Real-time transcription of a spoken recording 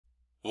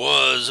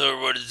What's up,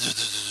 everybody?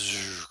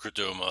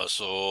 Crypto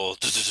Muscle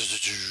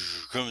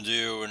coming to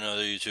you with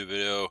another YouTube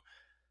video.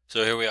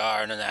 So here we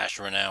are in the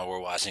national now.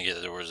 We're watching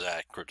it. Where's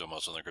that? Crypto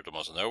Muscle and the Crypto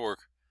Muscle Network.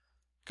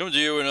 Coming to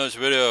you with another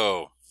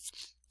video.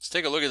 Let's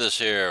take a look at this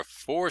here.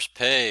 Force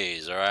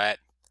pays, alright?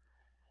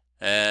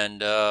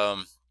 And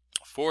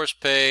force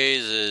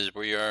pays is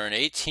where you earn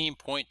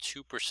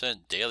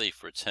 18.2% daily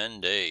for 10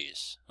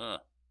 days. Huh.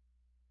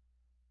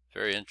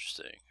 Very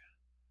interesting.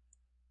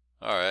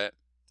 Alright.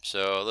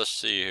 So let's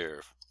see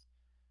here.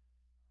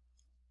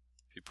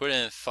 If you put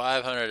in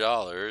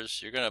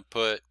 $500, you're gonna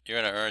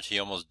earn to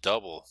almost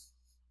double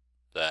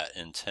that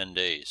in 10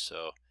 days.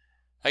 So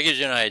that gives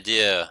you an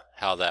idea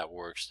how that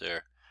works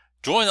there.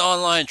 Join the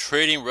online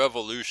trading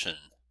revolution.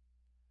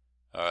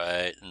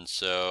 Alright, and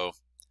so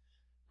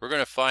we're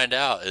gonna find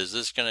out, is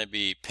this gonna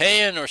be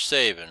paying or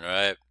saving,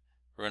 right?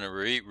 We're gonna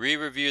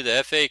re-review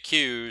the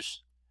FAQs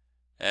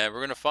and we're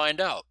gonna find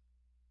out.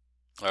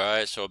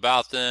 Alright, so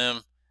about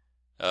them.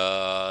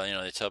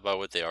 They tell about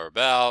what they are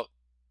about,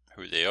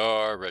 who they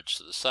are,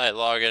 register the site,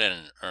 log in,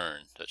 and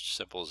earn. That's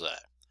simple as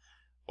that.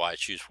 Why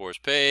choose Force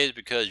Pays?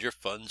 Because your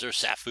funds are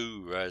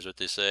SAFIR, right, is what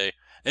they say.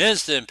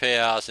 Instant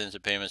payouts,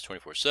 instant payments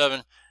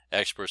 24/7,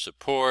 expert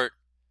support.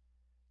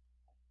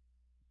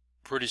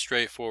 Pretty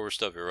straightforward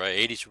stuff here, right?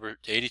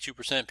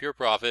 82% pure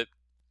profit,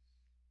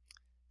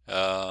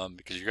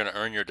 because you're going to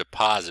earn your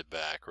deposit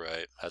back,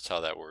 right? That's how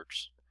that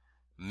works.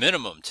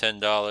 Minimum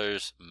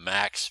 $10,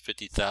 max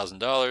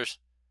 $50,000.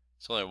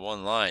 It's only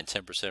one line,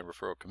 10%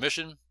 referral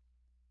commission.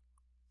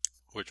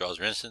 Withdrawals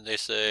are instant, they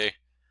say.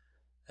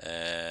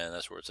 And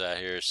that's where it's at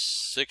here.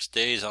 6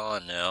 days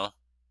on now.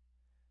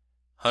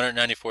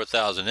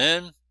 194,000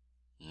 in,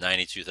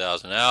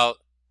 92,000 out.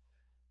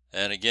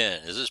 And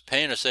again, is this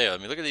paying or sale? I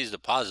mean, look at these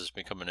deposits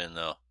been coming in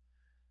though.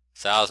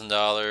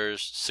 $1,000,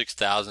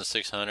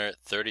 6,600,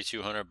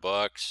 3,200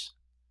 bucks.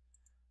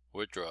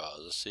 Withdrawals.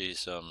 Let's see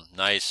some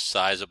nice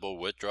sizable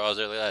withdrawals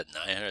there. Look at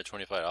that,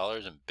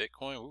 $925 in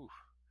Bitcoin. Ooh.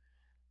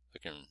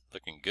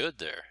 Looking good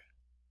there.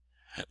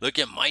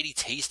 Looking mighty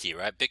tasty,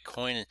 right?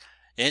 Bitcoin,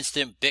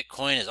 instant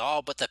Bitcoin is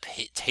all but the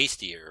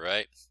tastier,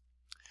 right?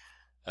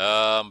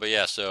 But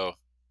yeah, so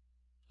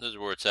this is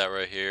where it's at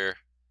right here.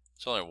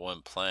 It's only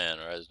one plan,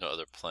 right? There's no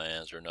other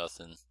plans or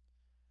nothing.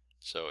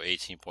 So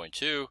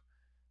 18.2.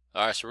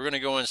 All right, so we're gonna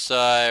go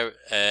inside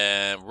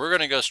and we're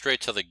gonna go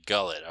straight to the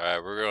gullet. All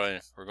right,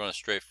 we're going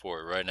straight for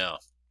it right now.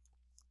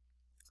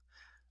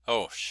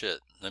 Oh shit!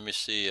 Let me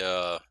see.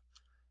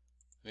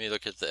 Let me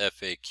look at the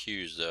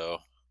FAQs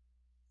though.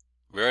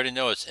 We already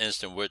know it's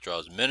instant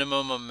withdrawals.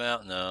 Minimum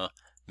amount, no.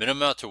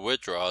 Minimum amount to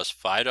withdraw is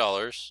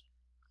 $5.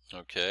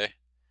 Okay.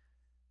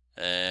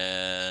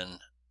 And it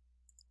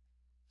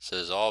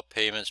says all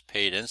payments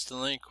paid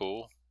instantly.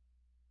 Cool.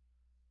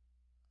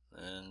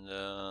 And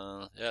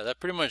yeah,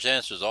 that pretty much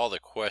answers all the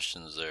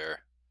questions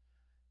there.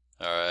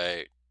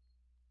 Alright.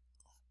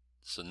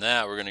 So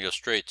now we're going to go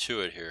straight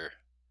to it here.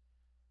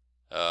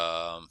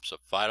 So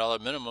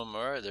 $5 minimum.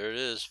 Alright, there it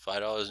is.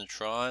 $5 in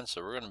Tron.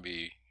 So we're going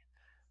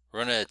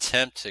to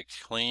attempt to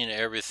clean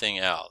everything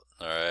out.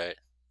 Alright.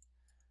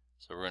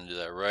 So we're going to do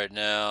that right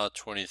now.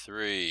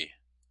 23,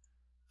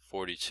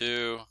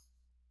 42.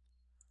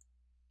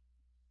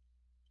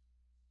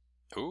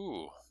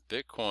 Ooh,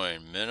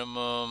 Bitcoin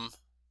minimum.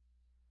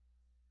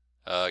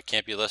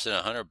 Can't be less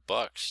than $100.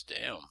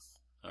 Damn.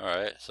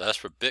 Alright, so that's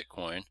for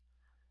Bitcoin.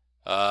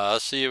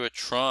 Let's see with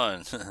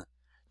Tron.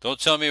 Don't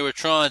tell me with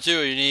Tron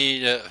too, you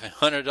need a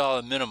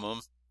 $100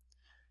 minimum.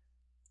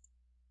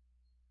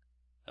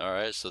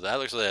 Alright, so that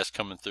looks like that's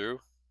coming through.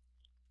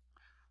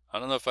 I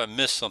don't know if I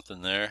missed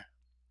something there.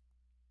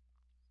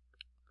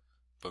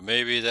 But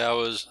maybe that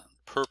was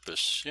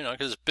purpose,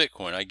 because it's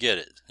Bitcoin. I get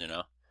it,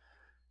 Here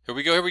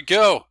we go, here we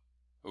go.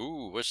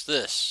 Ooh, what's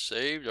this?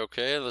 Saved?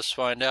 Okay, let's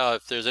find out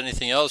if there's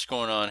anything else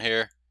going on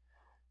here.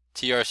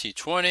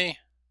 TRC20.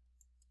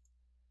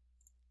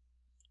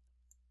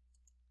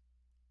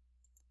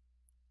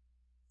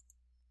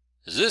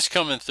 Is this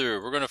coming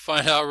through? We're going to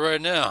find out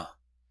right now.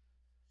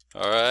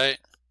 Alright.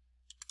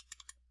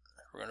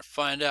 We're going to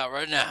find out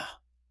right now.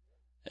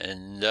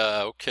 And,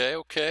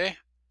 okay.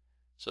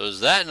 So is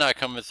that not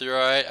coming through?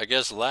 Alright, I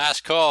guess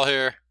last call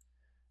here.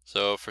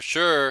 So for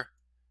sure,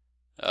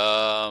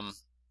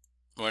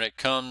 when it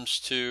comes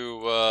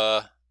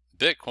to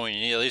Bitcoin, you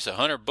need at least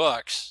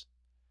 $100.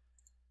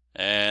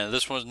 And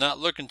this one's not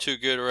looking too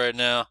good right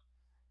now.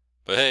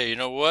 But hey, you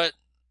know what?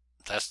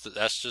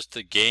 That's just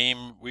the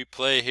game we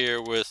play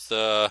here with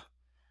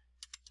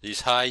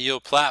these high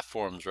yield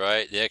platforms,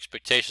 right? The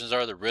expectations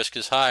are the risk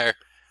is higher.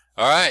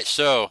 Alright,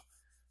 so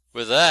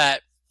with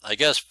that, I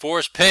guess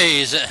Force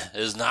Pays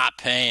is not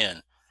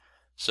paying.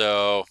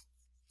 So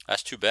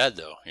that's too bad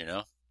though,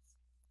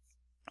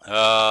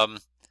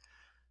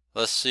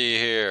 Let's see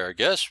here. I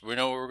guess we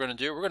know what we're going to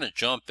do. We're going to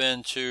jump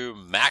into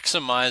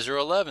Maximizer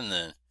 11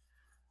 then.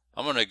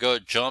 I'm going to go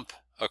jump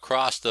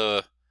across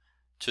to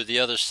the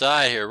other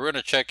side here. We're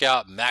going to check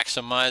out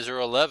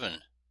Maximizer 11.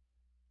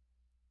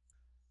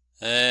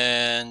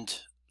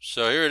 And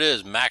so here it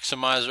is,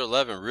 Maximizer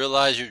 11.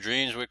 Realize your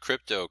dreams with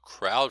crypto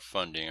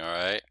crowdfunding, all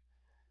right?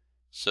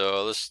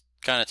 So let's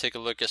kind of take a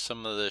look at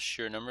some of the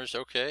sheer numbers.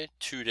 Okay,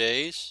 2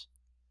 days.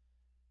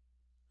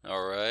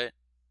 All right.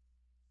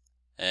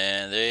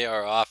 And they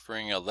are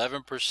offering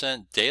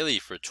 11% daily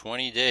for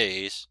 20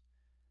 days.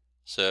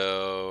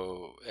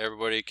 So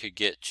everybody could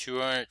get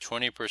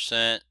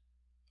 220%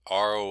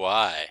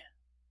 ROI.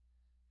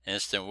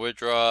 Instant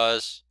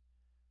withdrawals,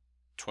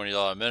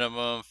 $20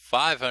 minimum,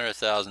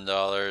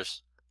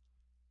 $500,000.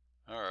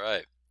 All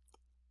right.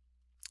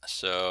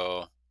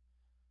 So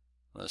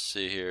let's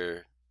see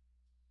here.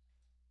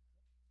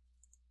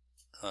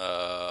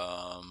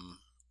 All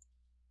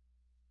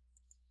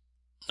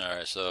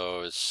right,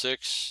 so it's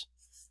 6,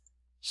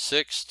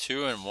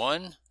 2, and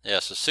 1. Yeah,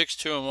 so 6,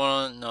 2, and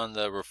 1 on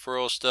the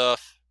referral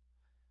stuff.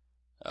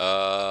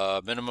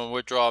 Minimum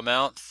withdrawal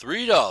amount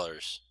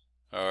 $3.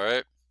 All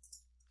right.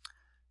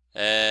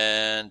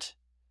 And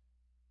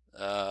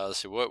let's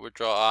see, what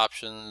withdrawal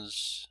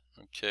options?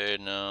 Okay,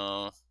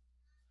 no.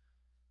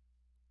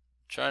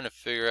 Trying to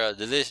figure out.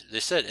 They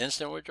said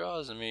instant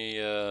withdrawals? Let me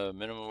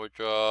minimum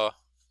withdrawal.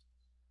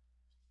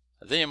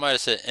 I think it might have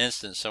said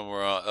instant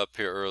somewhere up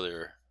here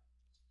earlier.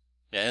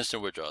 Yeah,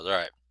 instant withdrawals. All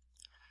right.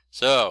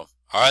 So,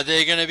 are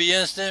they going to be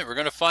instant? We're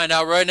going to find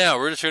out right now.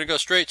 We're just going to go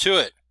straight to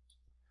it.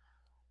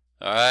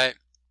 All right.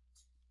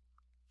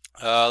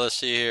 Let's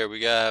see here.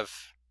 We have,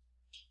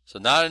 so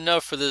not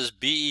enough for this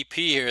BEP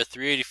here,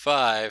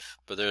 385,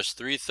 but there's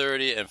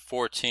 330 and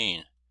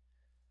 14.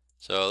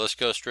 So let's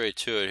go straight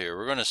to it here.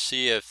 We're going to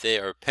see if they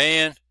are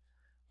paying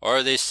or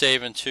are they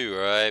saving too,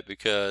 all right?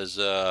 Because,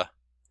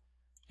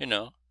 you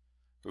know,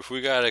 if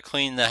we got to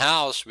clean the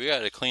house, we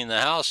got to clean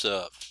the house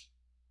up.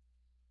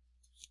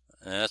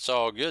 And that's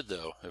all good,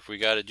 though. If we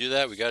got to do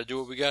that, we got to do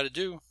what we got to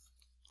do.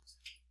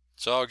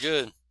 It's all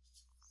good.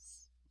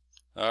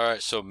 All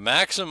right, so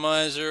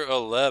Maximizer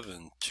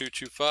 11,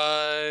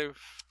 225.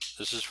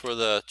 This is for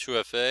the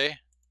 2FA.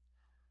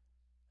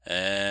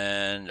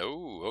 And,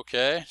 oh,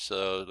 okay.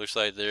 So it looks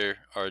like they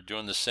are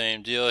doing the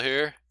same deal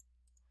here.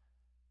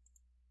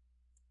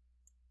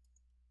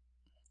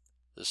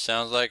 This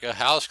sounds like a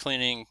house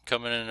cleaning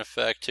coming in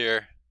effect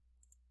here.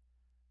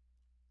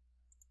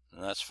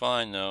 And that's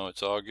fine, though.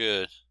 It's all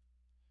good.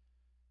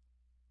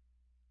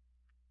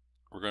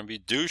 We're going to be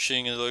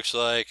douching, it looks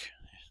like.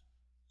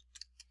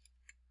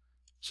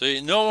 So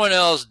no one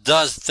else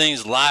does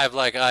things live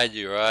like I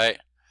do, right?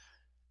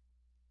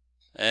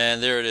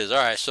 And there it is. All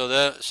right,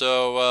 so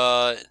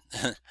so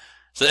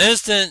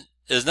instant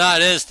is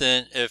not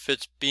instant if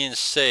it's being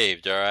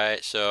saved. All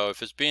right, so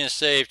if it's being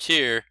saved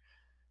here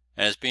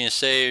and it's being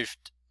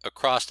saved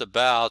across the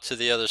bow to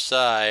the other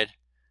side,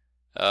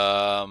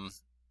 where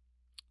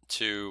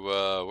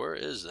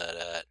is that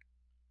at?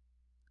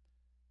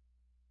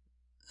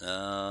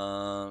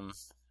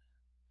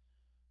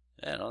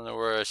 I don't know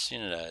where I've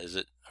seen it at. Is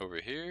it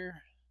over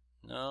here?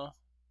 No.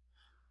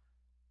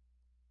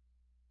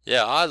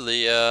 Yeah,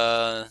 oddly,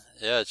 yeah,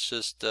 it's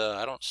just,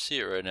 I don't see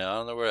it right now. I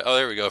don't know where, oh,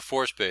 there we go,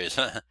 force pays.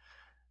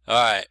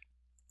 Alright.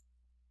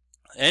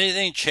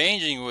 Anything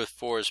changing with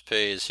force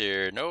pays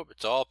here? Nope,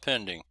 it's all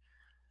pending.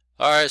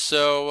 Alright,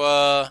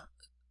 so,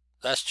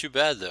 that's too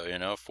bad though, you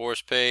know.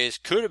 Force pays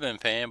could have been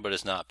paying, but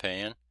it's not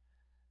paying.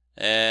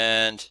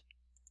 And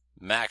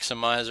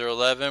Maximizer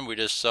 11, we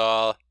just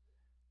saw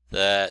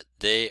that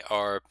they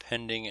are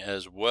pending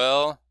as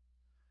well.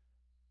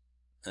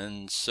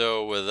 And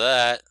so with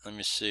that, let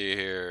me see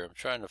here. I'm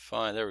trying to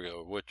find, there we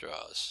go,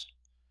 withdrawals.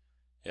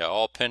 Yeah,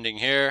 all pending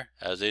here.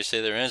 As they say,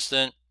 they're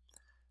instant.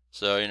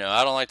 So, you know,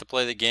 I don't like to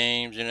play the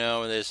games, you know,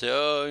 when they say,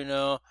 oh, you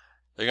know,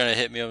 they're going to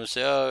hit me up and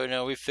say, oh, you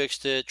know, we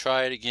fixed it,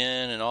 try it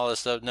again, and all that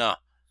stuff. No,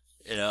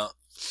 you know,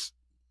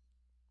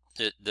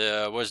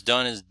 what's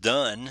done is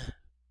done.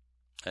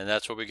 And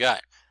that's what we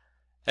got.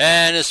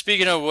 And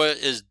speaking of what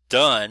is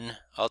done,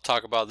 I'll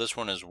talk about this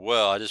one as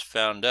well. I just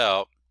found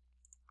out.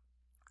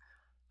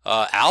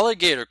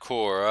 Alligator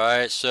core,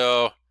 alright,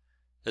 so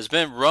there's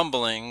been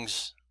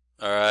rumblings,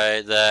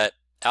 alright, that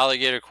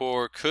Alligator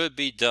core could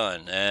be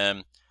done.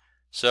 And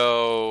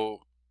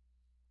so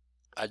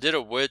I did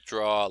a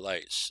withdrawal,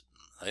 like,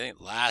 I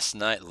think last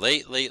night,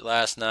 late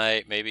last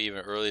night, maybe even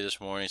early this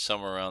morning,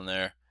 somewhere around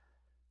there,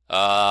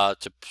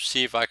 to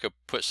see if I could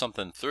put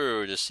something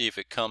through to see if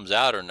it comes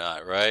out or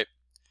not, right?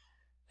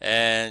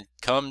 And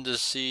come to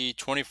see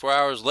 24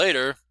 hours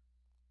later,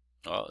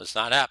 well, it's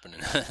not happening.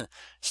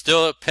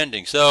 Still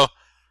pending. So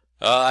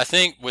I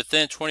think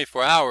within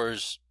 24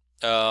 hours,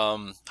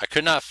 I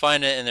could not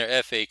find it in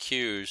their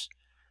FAQs,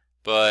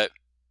 but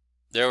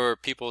there were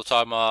people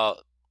talking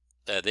about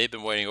that they've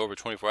been waiting over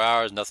 24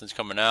 hours, nothing's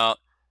coming out.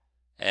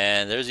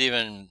 And there's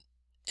even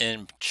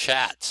in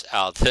chats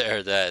out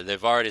there that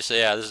they've already said,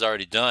 yeah, this is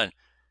already done.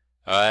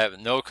 I have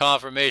no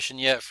confirmation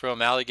yet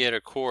from Alligator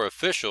Core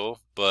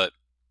official, but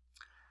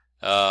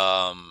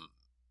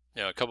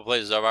you know, a couple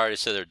places I've already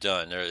said they're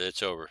done.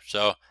 It's over.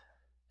 So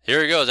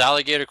here it goes.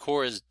 Alligator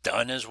Core is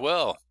done as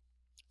well.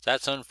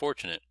 That's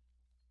unfortunate.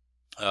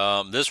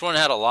 This one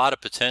had a lot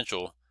of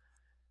potential,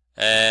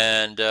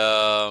 and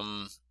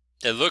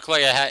it looked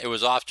like it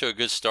was off to a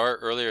good start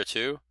earlier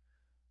too,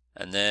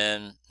 and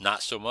then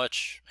not so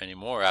much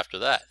anymore after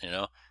that. You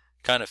know,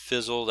 kind of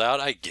fizzled out,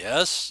 I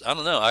guess. I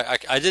don't know.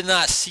 I did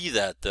not see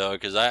that though,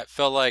 because I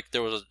felt like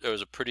there was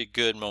a pretty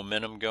good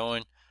momentum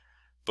going.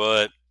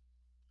 But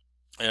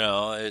you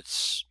know,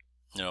 it's,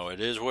 you know, it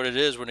is what it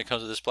is when it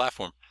comes to this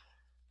platform.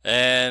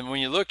 And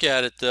when you look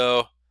at it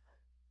though,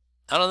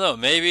 I don't know,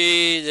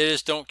 maybe they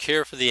just don't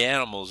care for the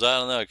animals. I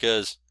don't know,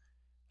 because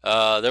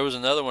there was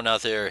another one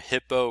out there,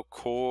 Hippo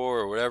Core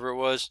or whatever it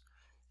was.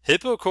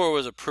 Hippo Core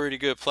was a pretty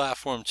good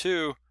platform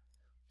too,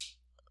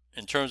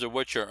 in terms of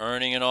what you're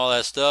earning and all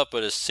that stuff,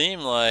 but it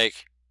seemed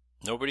like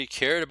nobody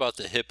cared about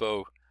the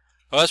Hippo.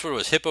 Oh, that's what it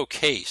was, Hippo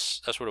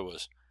Case. That's what it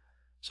was.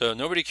 So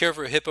nobody cared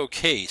for Hippo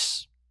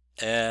Case.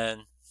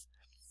 And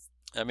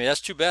I mean,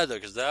 that's too bad though,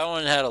 because that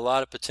one had a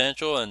lot of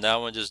potential and that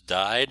one just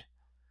died.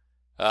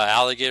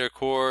 Alligator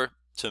Core,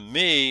 to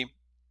me,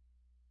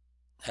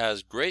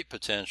 has great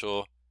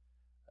potential,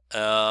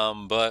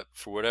 but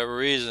for whatever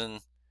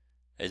reason,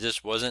 it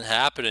just wasn't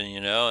happening, you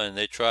know, and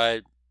they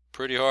tried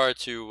pretty hard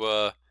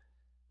to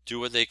do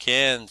what they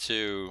can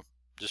to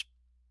just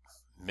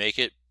make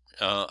it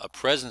a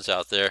presence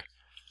out there.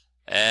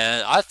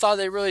 And I thought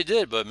they really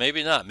did, but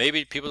maybe not.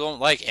 Maybe people don't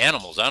like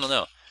animals. I don't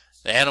know.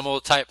 The animal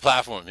type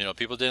platform, you know,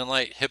 people didn't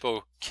like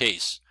Hippo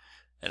Case,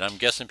 and I'm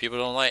guessing people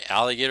don't like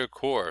Alligator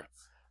Core.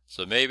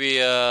 So maybe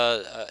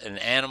an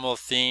animal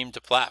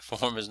themed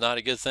platform is not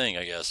a good thing,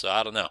 I guess. So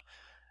I don't know.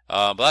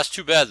 But that's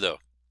too bad though,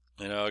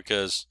 you know,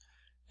 because,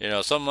 you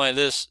know, something like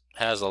this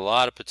has a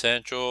lot of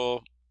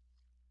potential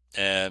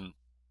and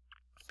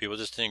people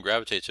just didn't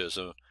gravitate to it.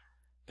 So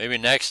maybe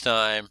next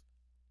time,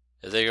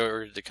 if they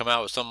were to come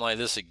out with something like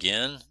this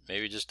again,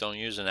 maybe just don't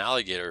use an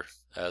alligator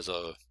as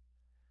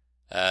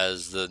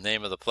the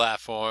name of the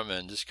platform,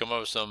 and just come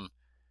up with some,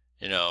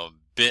 you know,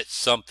 bit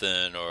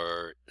something,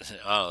 or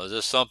I don't know,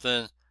 just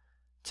something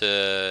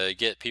to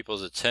get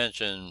people's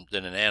attention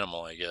than an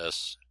animal, I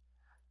guess.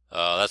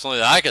 That's the only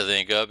that I could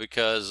think of,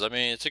 because I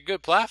mean, it's a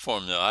good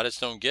platform though. I just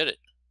don't get it.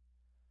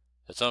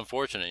 It's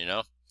unfortunate, you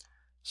know.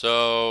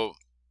 So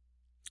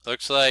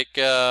looks like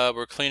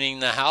we're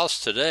cleaning the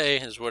house today,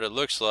 is what it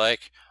looks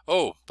like.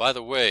 Oh, by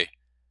the way,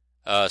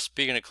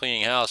 speaking of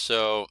cleaning house,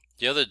 so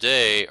the other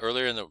day,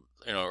 earlier in the,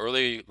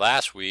 early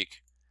last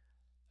week,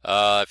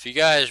 if you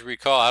guys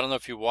recall, I don't know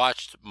if you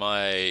watched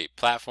my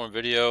platform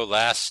video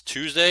last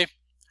Tuesday,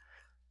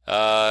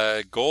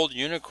 Gold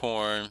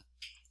Unicorn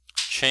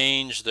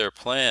changed their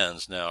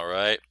plans now,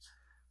 right?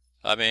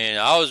 I mean,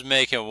 I was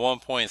making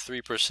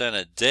 1.3%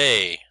 a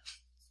day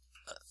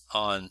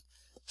on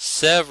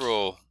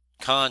several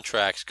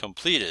contracts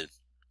completed,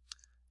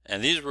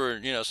 and these were,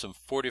 you know, some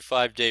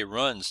 45-day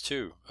runs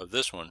too of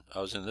this one. I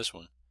was in this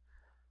one,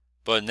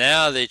 but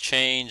now they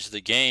changed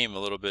the game a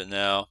little bit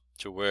now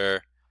to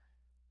where,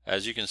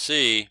 as you can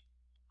see,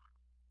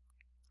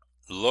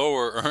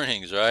 lower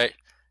earnings, right?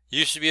 You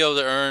used to be able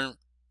to earn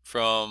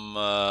from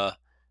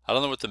I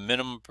don't know what the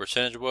minimum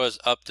percentage was,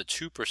 up to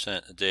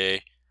 2% a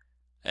day,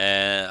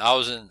 and I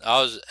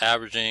was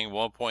averaging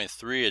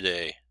 1.3 a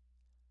day,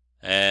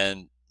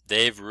 and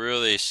they've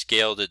really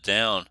scaled it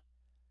down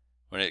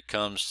when it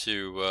comes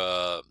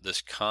to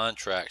this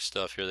contract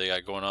stuff here they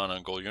got going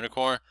on Gold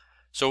Unicorn.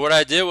 So what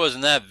I did was,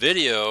 in that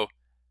video,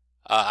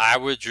 I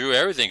withdrew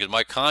everything because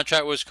my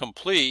contract was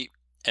complete,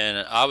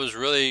 and I was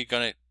really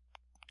gonna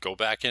go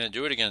back in and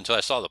do it again until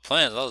I saw the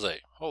plans. I was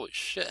like, holy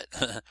shit.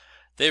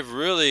 They've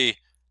really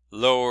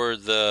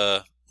lowered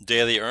the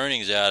daily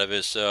earnings out of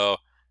it, so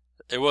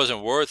it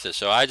wasn't worth it.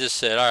 So I just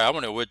said, all right, I'm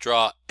going to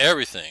withdraw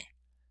everything.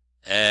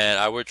 And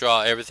I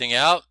withdraw everything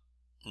out,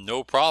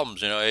 no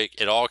problems. You know,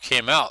 it all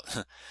came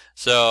out.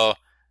 So,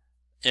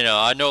 you know,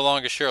 I no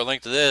longer share a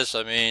link to this.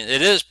 I mean,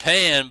 it is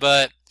paying,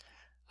 but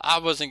I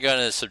wasn't going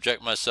to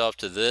subject myself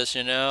to this,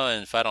 you know,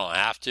 and if I don't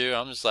have to,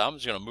 I'm just going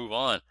to move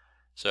on.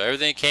 So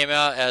everything came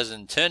out as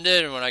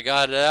intended, and when I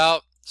got it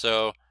out,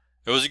 so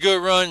it was a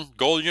good run,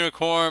 Gold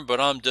Unicorn,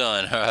 but I'm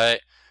done, all right?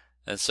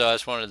 And so I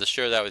just wanted to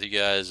share that with you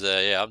guys.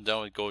 Yeah, I'm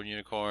done with Gold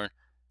Unicorn.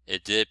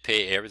 It did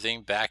pay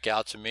everything back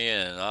out to me,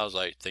 and I was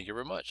like, thank you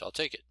very much. I'll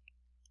take it.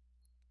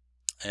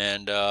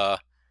 And let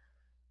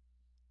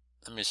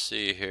me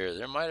see here.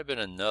 There might have been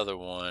another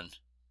one.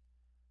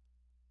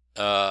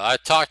 I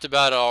talked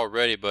about it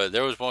already, but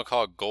there was one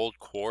called Gold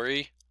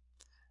Quarry.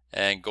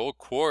 And Gold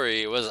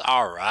Quarry was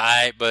all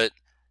right, but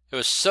it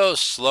was so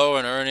slow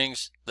in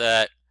earnings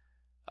that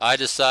I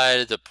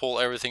decided to pull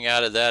everything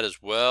out of that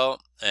as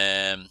well.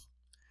 And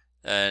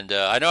I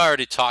know I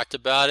already talked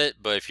about it,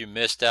 but if you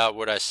missed out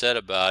what I said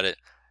about it,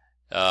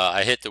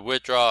 I hit the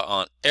withdraw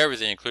on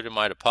everything, including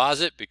my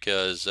deposit,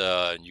 because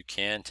you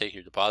can take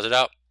your deposit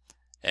out,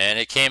 and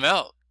it came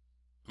out.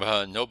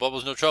 No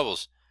bubbles, no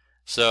troubles.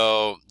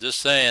 So just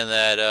saying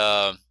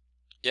that,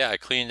 yeah, I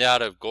cleaned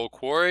out of Gold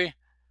Quarry,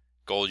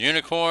 Gold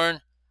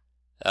Unicorn.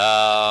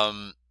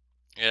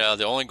 You know,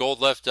 the only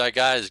gold left I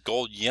got is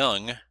Gold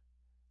Young.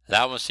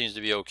 That one seems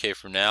to be okay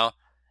for now.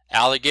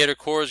 Alligator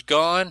Core is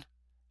gone.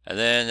 And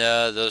then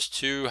those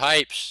two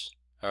hypes,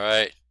 all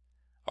right,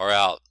 are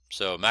out.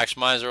 So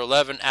Maximizer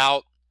 11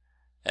 out,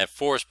 and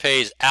Force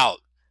Pays out.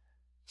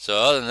 So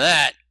other than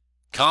that,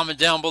 comment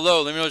down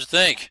below. Let me know what you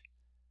think.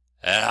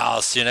 And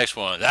I'll see you next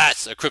one.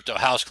 That's a crypto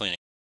house cleaning.